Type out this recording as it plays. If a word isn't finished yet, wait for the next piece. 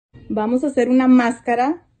Vamos a hacer una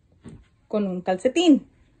máscara con un calcetín.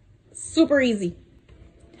 Super easy.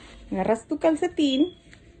 Agarras tu calcetín,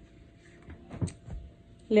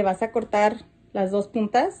 le vas a cortar las dos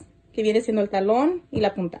puntas, que viene siendo el talón y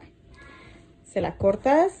la punta. Se la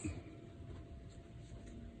cortas.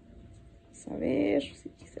 Vamos a ver si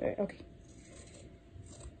se ve. Ok.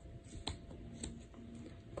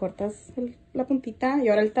 Cortas la puntita y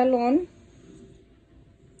ahora el talón.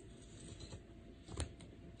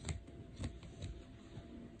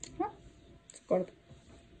 Se corta.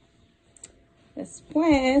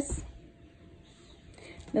 Después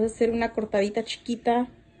vas a hacer una cortadita chiquita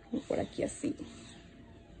por aquí así.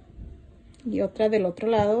 Y otra del otro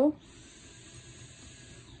lado.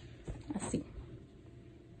 Así.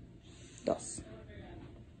 Dos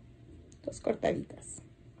cortaditas.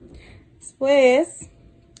 Después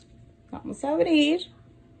vamos a abrir.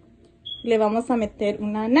 Le vamos a meter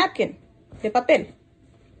una napkin de papel.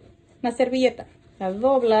 Una servilleta. La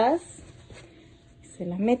doblas y se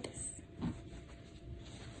la metes.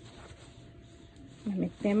 La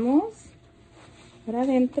metemos por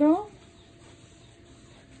adentro.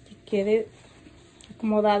 Que quede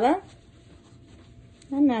acomodada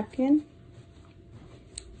la napkin.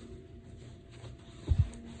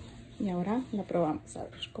 Y ahora la probamos a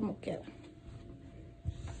ver cómo queda.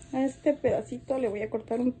 A este pedacito le voy a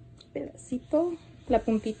cortar un pedacito, la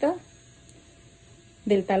puntita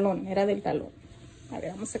del talón, era del talón. A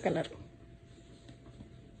ver, vamos a calarlo.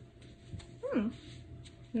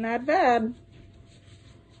 Not bad.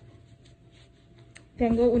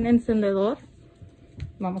 Tengo un encendedor.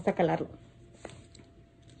 Vamos a calarlo.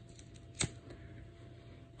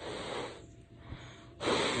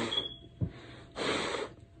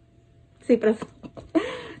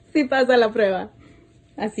 Sí pasa la prueba.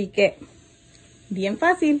 Así que, bien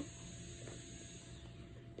fácil.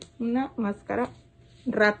 Una máscara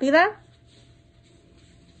rápida.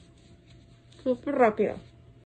 Súper rápida.